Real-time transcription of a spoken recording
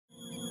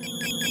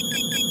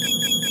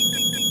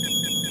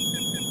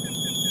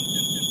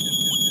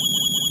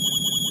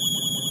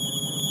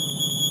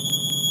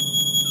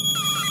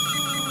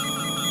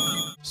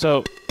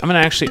So I'm going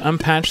to actually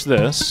unpatch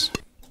this.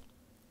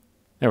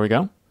 There we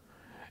go.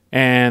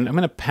 And I'm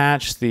going to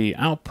patch the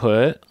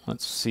output.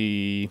 Let's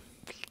see,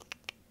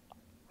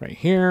 right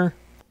here,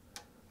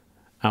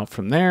 out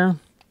from there.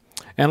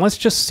 And let's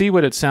just see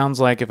what it sounds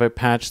like if I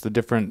patch the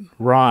different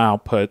raw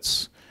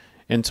outputs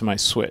into my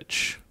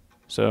switch.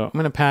 So I'm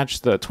going to patch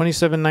the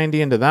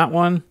 2790 into that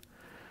one.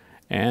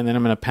 And then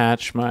I'm going to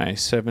patch my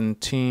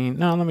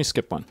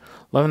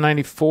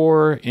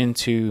 1194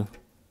 into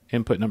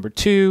input number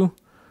 2.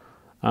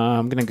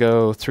 I'm going to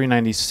go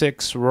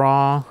 396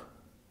 raw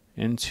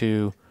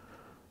into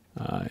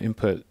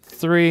input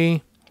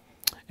 3.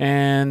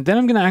 And then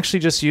I'm going to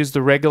actually just use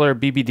the regular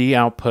BBD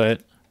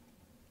output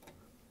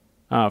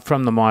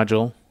from the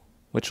module,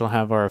 which will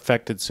have our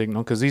affected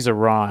signal, because these are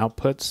raw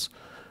outputs,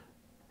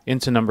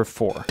 into number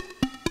 4.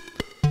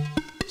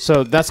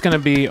 So that's going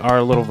to be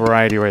our little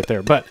variety right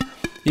there. But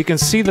you can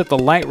see that the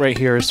light right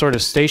here is sort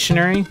of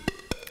stationary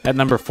at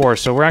number 4.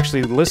 So we're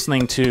actually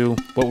listening to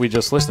what we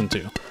just listened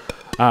to.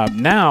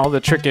 Now the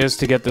trick is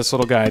to get this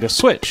little guy to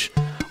switch.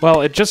 Well,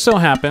 it just so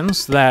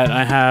happens that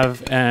I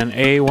have an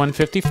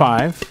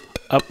A155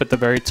 up at the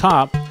very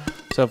top.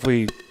 So if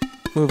we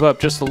move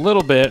up just a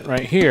little bit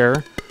right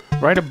here,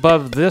 right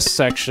above this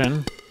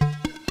section,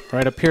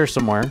 right up here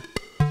somewhere,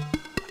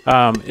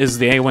 is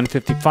the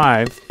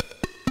A155.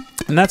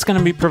 And that's going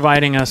to be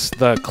providing us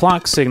the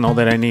clock signal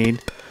that I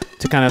need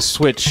to kind of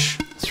switch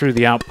through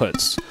the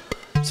outputs.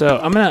 So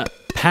I'm going to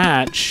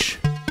patch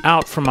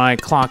out from my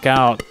clock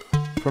out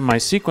from my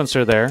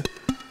sequencer there,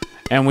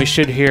 and we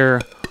should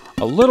hear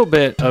a little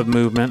bit of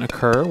movement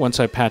occur once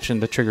I patch in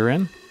the trigger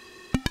in.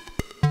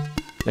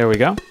 There we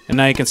go. And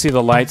now you can see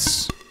the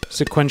lights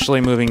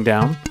sequentially moving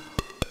down.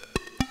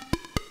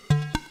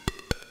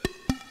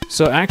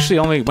 So actually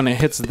only when it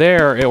hits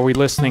there are we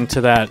listening to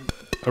that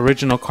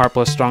original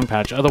Carplus strong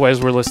patch.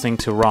 Otherwise we're listening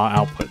to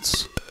raw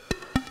outputs.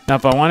 Now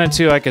if I wanted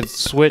to, I could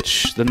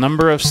switch the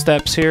number of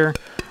steps here.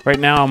 Right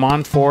now I'm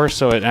on 4,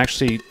 so it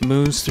actually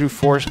moves through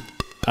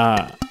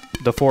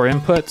the 4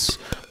 inputs.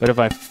 But if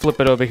I flip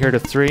it over here to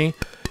 3,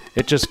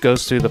 it just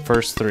goes through the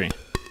first 3.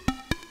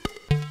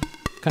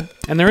 Okay.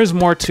 And there is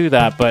more to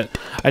that, but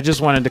I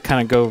just wanted to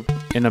kind of go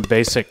in a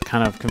basic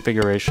kind of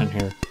configuration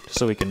here,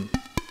 so we can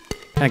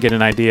kind of get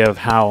an idea of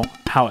how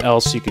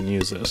else you can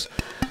use this.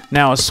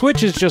 Now a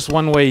switch is just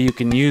one way you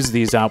can use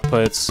these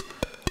outputs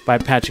by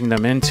patching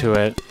them into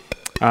it.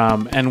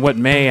 And what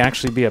may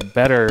actually be a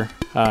better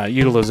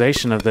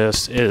utilization of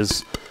this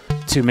is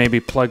to maybe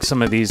plug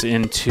some of these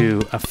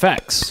into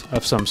effects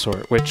of some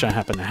sort, which I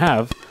happen to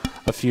have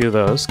a few of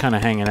those kind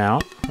of hanging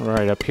out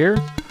right up here.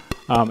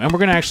 And we're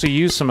going to actually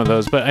use some of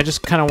those, but I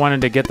just kind of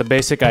wanted to get the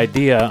basic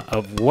idea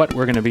of what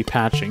we're going to be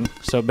patching.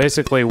 So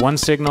basically one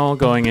signal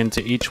going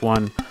into each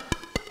one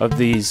of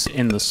these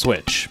in the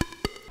switch.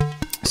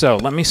 So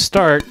let me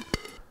start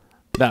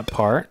that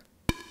part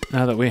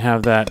now that we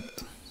have that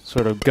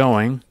sort of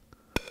going.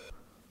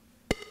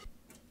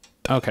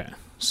 Okay,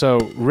 so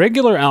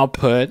regular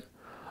output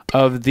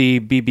of the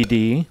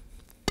BBD,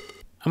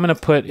 I'm going to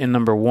put in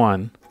number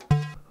 1.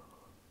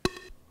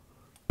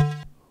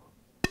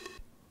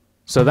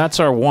 So that's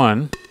our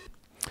 1.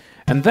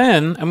 And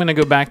then I'm going to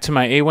go back to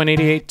my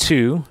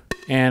A188-2,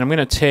 and I'm going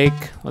to take,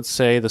 let's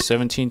say, the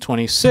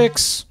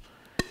 1726,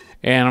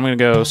 and I'm going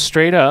to go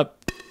straight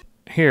up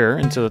here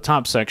into the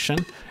top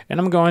section, and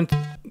I'm going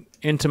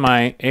into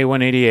my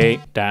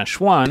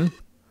A188-1,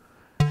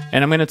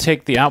 and I'm going to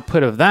take the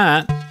output of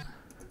that,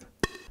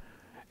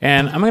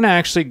 and I'm going to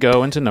actually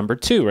go into number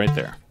 2 right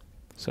there.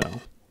 So,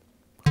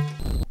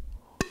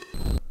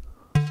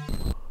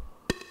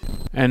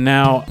 and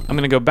now I'm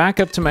going to go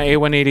back up to my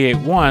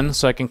A188-1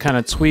 so I can kind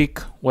of tweak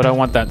what I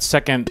want that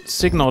second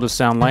signal to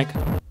sound like.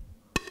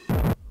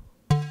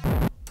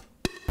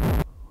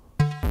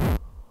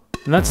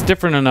 And that's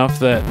different enough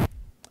that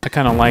I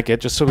kind of like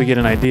it, just so we get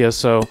an idea.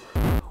 So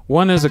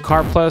one is a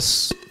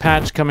Carplus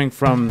patch coming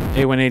from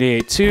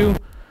A188-2.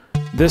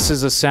 This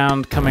is a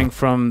sound coming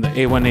from the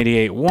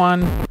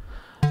A188-1.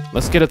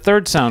 Let's get a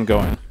third sound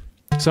going.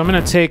 So I'm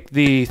going to take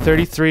the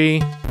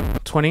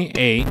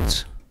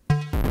 3328,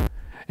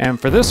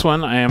 and for this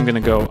one I am going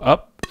to go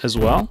up as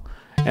well,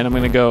 and I'm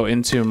going to go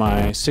into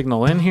my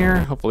signal in here.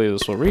 Hopefully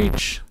this will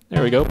reach.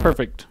 There we go,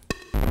 perfect.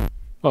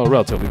 Well,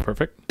 relatively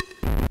perfect.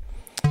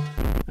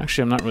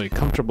 Actually, I'm not really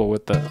comfortable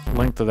with the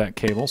length of that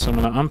cable, so I'm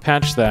going to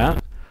unpatch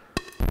that.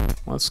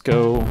 Let's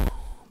go a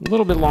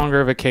little bit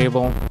longer of a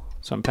cable.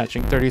 So I'm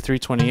patching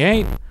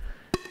 3328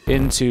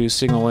 into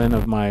signal in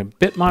of my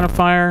bit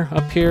modifier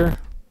up here.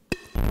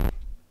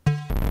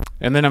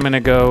 And then I'm going to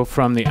go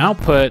from the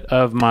output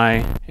of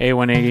my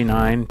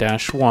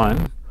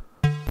A189-1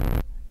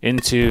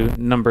 into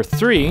number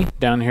 3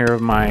 down here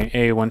of my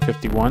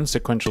A151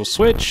 sequential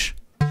switch.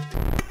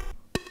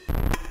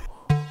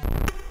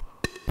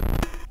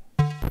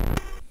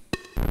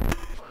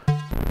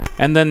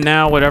 And then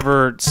now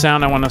whatever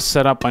sound I want to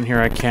set up on here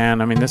I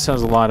can. I mean, this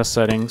has a lot of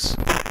settings.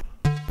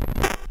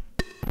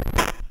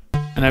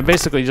 And I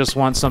basically just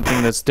want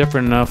something that's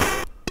different enough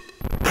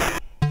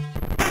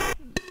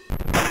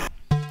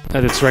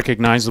that it's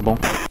recognizable.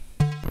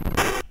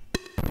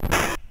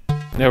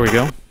 There we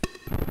go.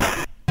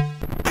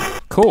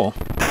 Cool.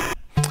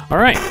 All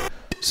right.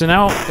 So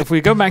now if we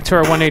go back to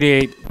our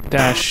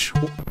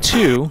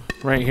 188-2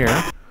 right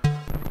here,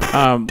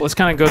 let's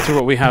kind of go through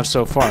what we have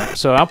so far.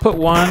 So output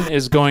 1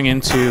 is going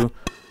into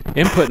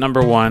input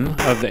number 1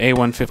 of the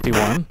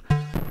A151.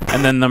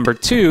 And then number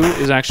 2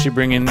 is actually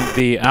bringing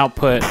the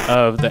output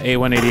of the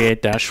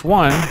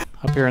A188-1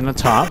 up here in the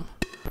top.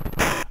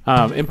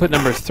 Input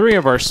number 3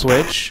 of our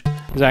switch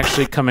is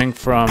actually coming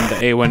from the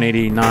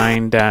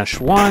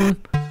A189-1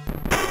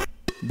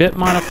 bit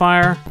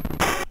modifier.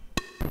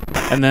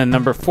 And then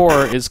number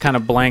 4 is kind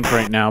of blank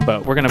right now,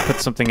 but we're going to put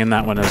something in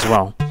that one as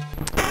well.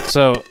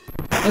 So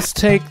let's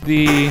take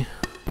the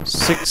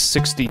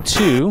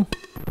 662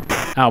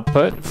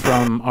 output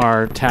from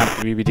our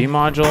tapped BBD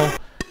module,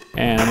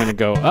 and I'm going to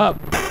go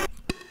up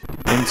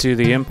into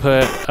the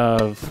input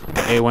of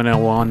the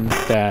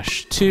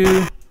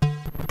A101-2.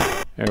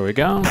 There we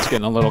go. It's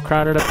getting a little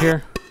crowded up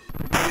here.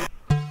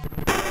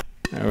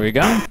 There we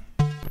go.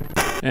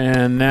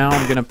 And now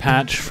I'm going to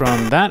patch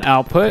from that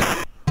output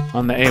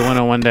on the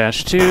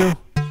A101-2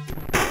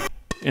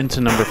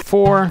 into number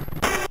 4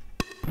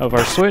 of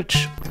our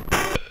switch.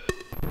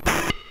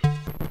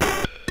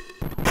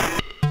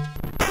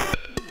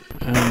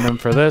 And then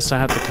for this, I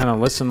have to kind of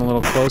listen a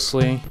little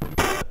closely.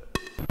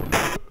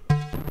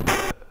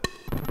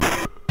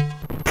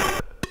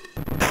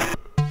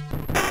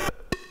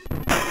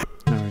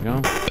 There we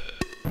go.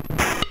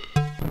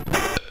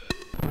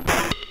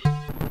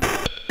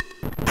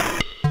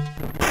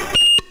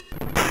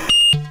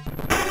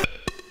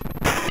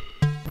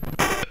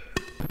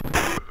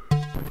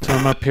 So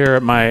I'm up here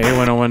at my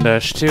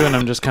A101-2 and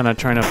I'm just kind of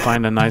trying to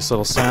find a nice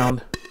little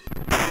sound.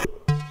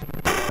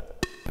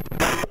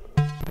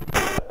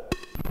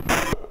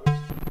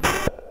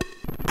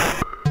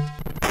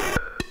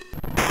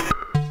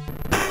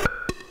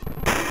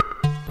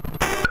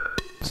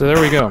 So there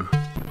we go.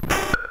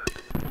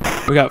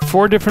 We got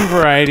 4 different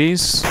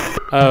varieties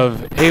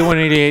of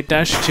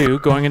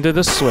A188-2 going into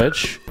the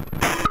switch,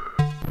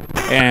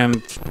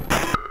 and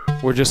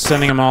we're just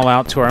sending them all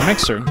out to our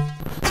mixer.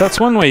 So that's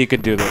one way you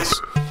could do this.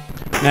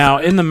 Now,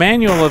 in the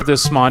manual of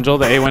this module,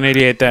 the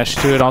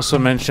A188-2, it also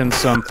mentions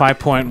some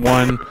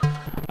 5.1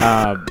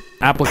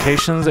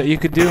 applications that you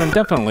could do, and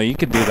definitely you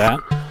could do that.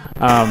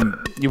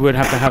 You would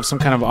have to have some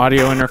kind of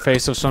audio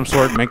interface of some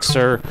sort,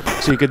 mixer,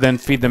 so you could then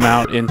feed them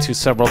out into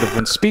several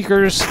different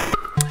speakers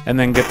and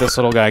then get this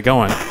little guy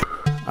going.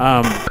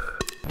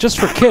 Just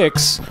for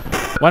kicks,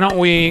 why don't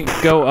we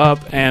go up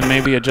and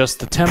maybe adjust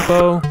the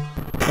tempo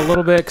a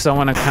little bit, because I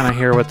want to kind of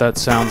hear what that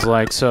sounds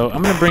like. So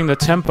I'm going to bring the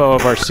tempo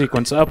of our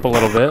sequence up a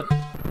little bit.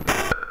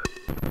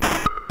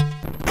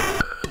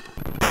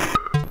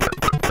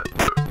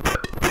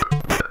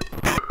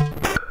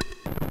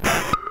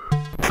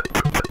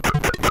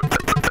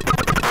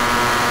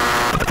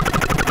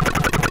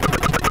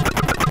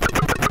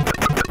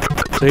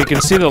 So you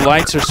can see the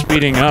lights are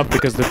speeding up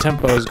because the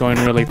tempo is going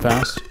really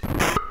fast.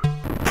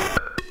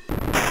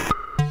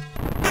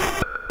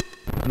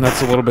 And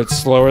that's a little bit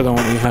slower than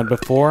what we had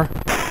before.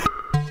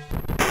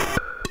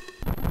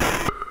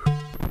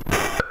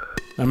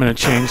 I'm going to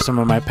change some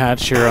of my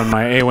patch here on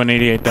my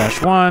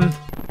A188-1.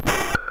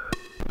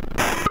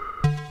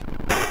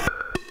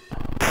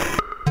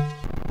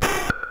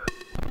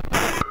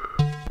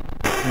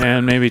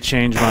 And maybe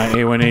change my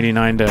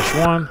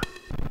A189-1.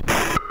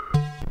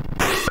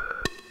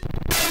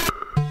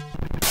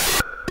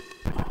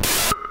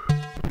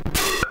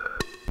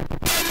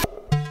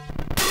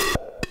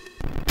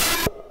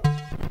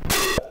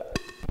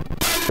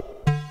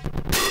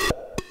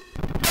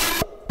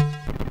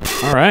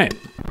 All right,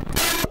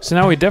 so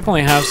now we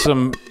definitely have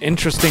some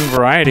interesting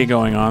variety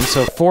going on.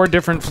 So 4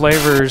 different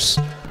flavors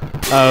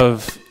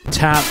of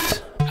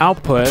tapped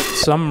output,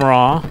 some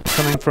raw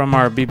coming from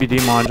our BBD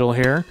module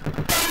here,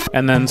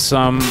 and then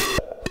some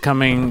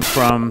coming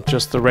from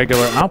just the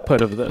regular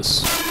output of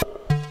this.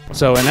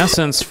 So in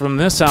essence, from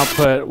this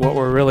output, what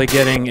we're really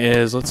getting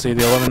is, let's see,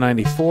 the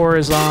 1194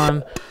 is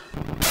on,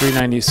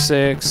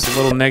 396,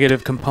 a little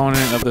negative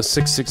component of the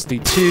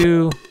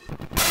 662.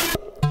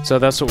 So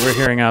that's what we're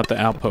hearing out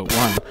the output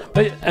 1.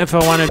 But if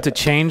I wanted to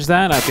change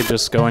that, I could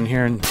just go in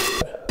here and...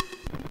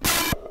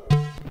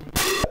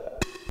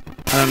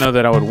 I don't know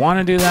that I would want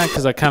to do that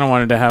because I kind of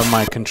wanted to have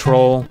my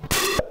control.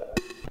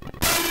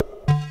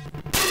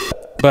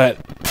 But,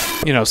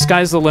 you know,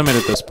 sky's the limit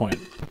at this point.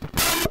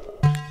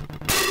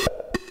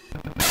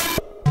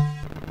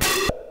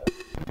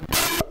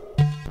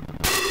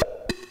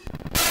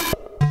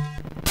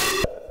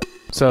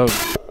 So,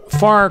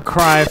 far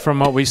cry from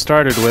what we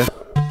started with.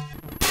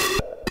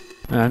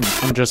 And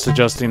I'm just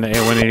adjusting the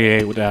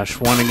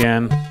A188-1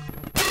 again.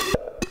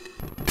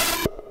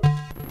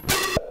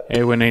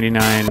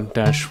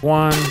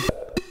 A189-1.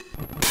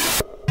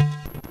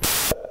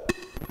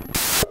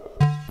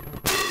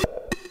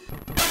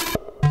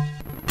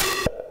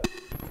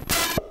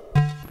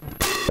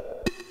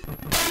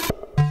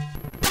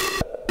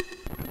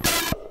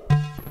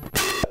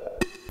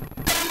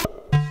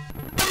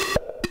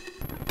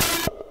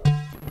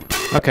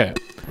 Okay,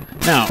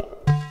 now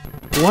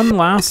one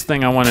last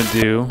thing I want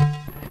to do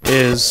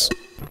is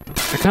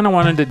I kind of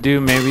wanted to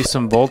do maybe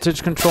some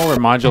voltage control or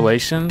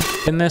modulation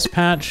in this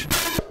patch.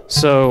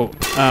 So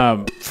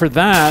for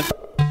that,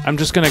 I'm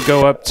just going to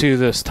go up to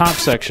this top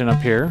section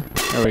up here.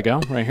 There we go,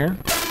 right here.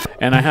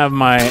 And I have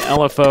my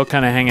LFO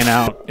kind of hanging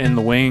out in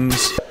the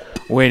wings,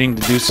 waiting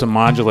to do some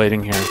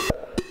modulating here.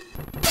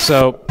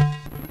 So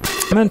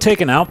I'm going to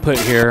take an output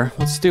here.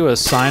 Let's do a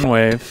sine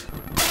wave.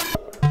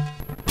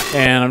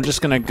 And I'm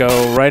just going to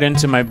go right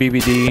into my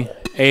BBD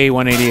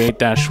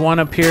A188-1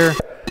 up here.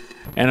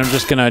 And I'm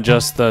just going to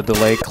adjust the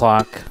delay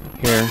clock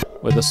here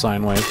with a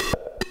sine wave.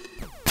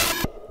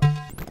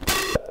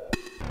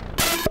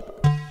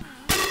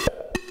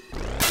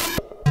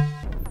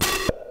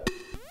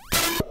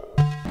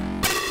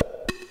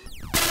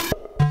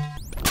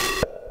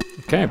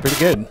 Okay, pretty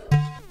good.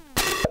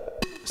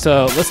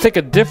 So let's take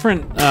a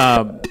different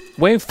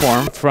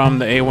waveform from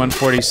the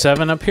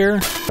A147 up here.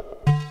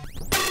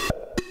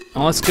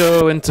 Now let's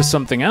go into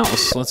something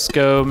else. Let's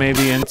go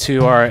maybe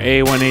into our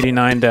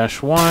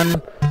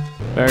A189-1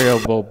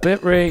 variable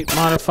bitrate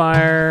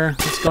modifier.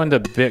 Let's go into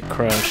bit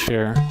crush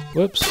here.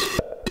 Whoops.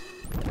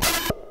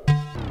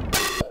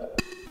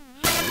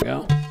 There we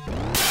go.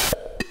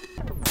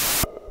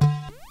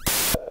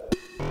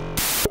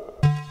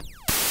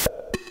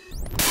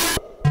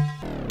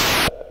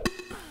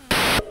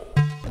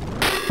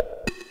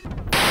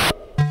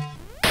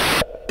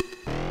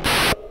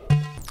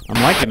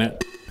 I'm liking it.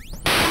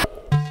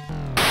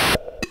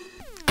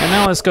 And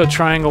now let's go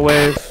triangle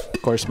wave,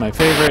 of course my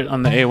favorite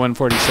on the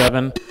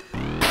A147.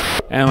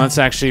 And let's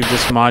actually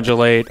just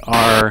modulate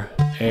our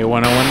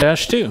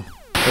A101-2. So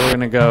we're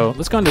gonna go,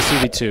 let's go into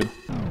CV2.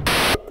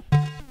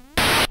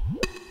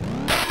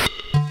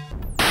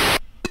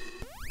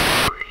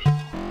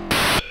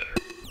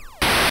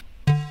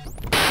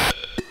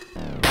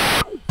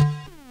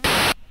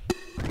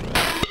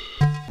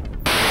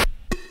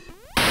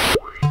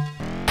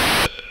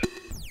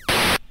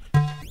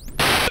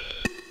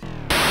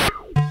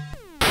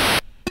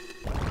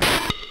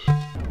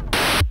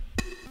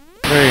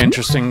 Very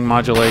interesting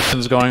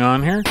modulations going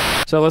on here.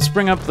 So let's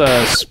bring up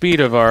the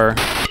speed of our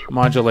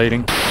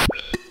modulating.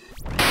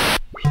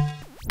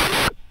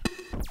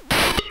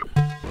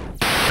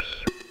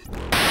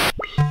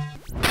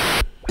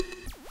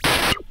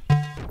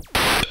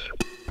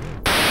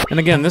 And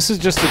again, this is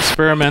just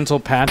experimental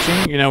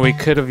patching. You know, we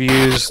could have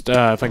used,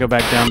 if I go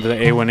back down to the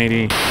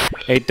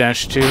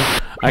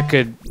A188-2, I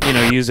could, you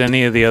know, use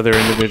any of the other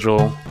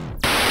individual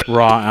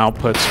raw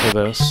outputs for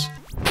this.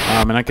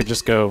 And I could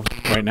just go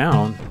right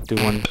now and do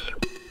one.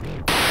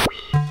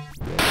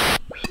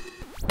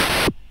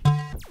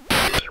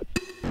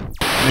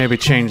 Maybe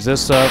change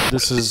this up.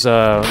 This is,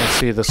 let's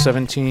see, the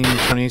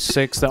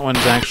 1726. That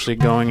one's actually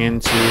going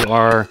into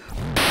our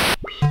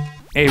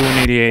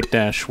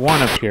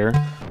A188-1 up here.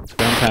 So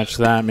go and patch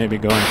that. Maybe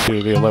go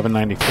into the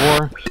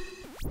 1194.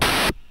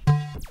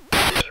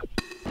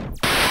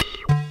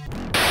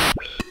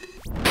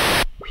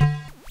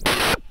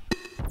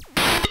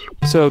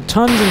 So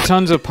tons and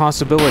tons of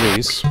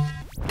possibilities.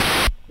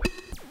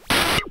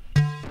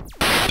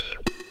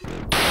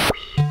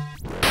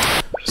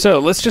 So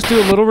let's just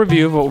do a little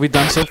review of what we've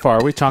done so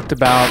far. We talked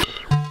about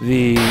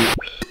the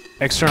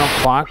external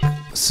clock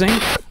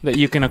sync that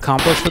you can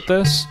accomplish with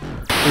this.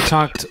 We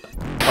talked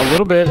a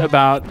little bit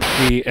about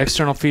the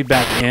external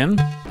feedback in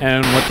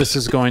and what this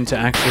is going to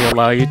actually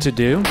allow you to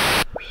do.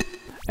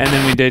 And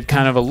then we did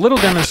kind of a little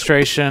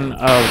demonstration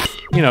of,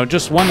 you know,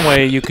 just one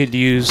way you could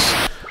use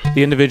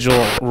the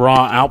individual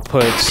raw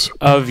outputs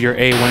of your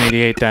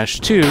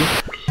A188-2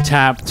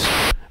 tapped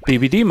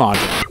BBD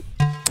module.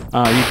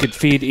 You could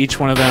feed each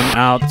one of them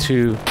out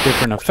to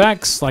different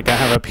effects, like I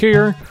have up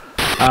here,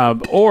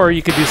 or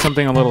you could do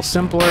something a little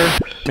simpler,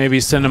 maybe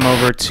send them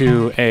over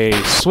to a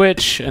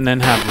switch and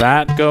then have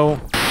that go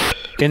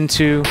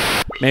into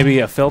maybe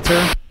a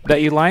filter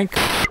that you like,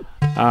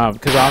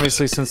 because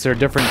obviously since there are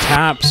different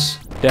taps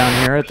down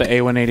here at the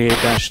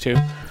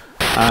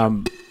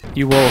A188-2,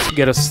 you will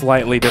get a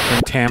slightly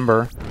different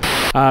timbre.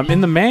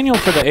 In the manual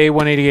for the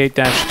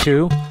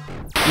A188-2,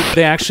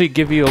 they actually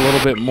give you a little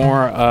bit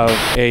more of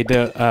a,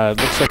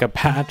 looks like a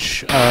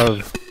patch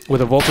of, with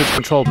a voltage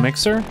controlled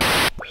mixer.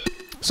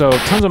 So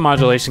tons of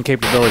modulation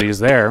capabilities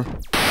there.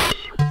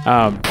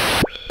 But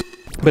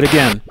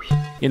again,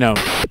 you know,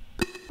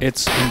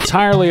 it's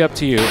entirely up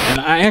to you. And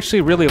I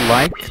actually really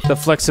like the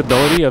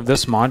flexibility of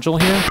this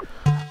module here.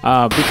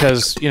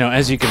 Because, you know,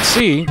 as you can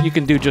see, you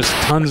can do just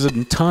tons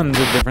and tons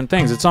of different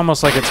things. It's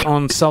almost like its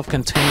own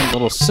self-contained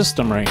little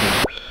system right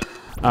here.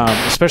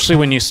 Especially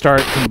when you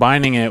start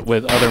combining it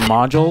with other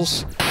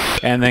modules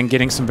and then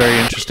getting some very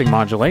interesting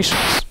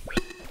modulations.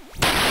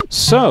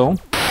 So,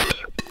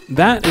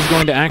 that is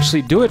going to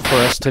actually do it for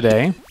us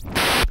today.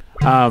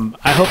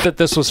 I hope that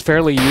this was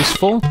fairly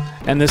useful,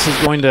 and this is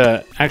going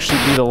to actually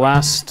be the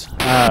last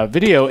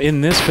video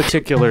in this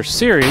particular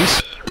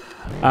series.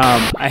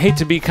 I hate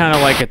to be kind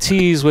of like a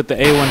tease with the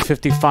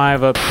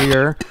A155 up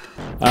here,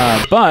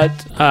 but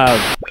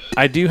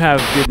I do have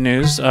good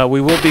news.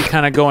 We will be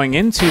kind of going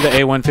into the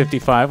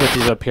A155, which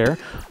is up here.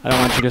 I don't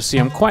want you to see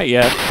them quite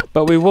yet,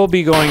 but we will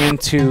be going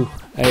into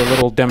a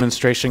little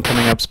demonstration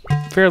coming up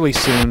fairly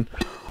soon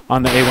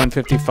on the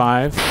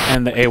A155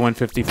 and the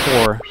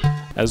A154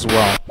 as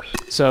well.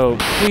 So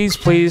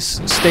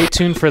please stay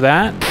tuned for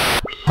that.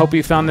 Hope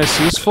you found this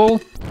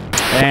useful,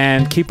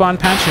 and keep on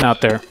patching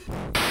out there.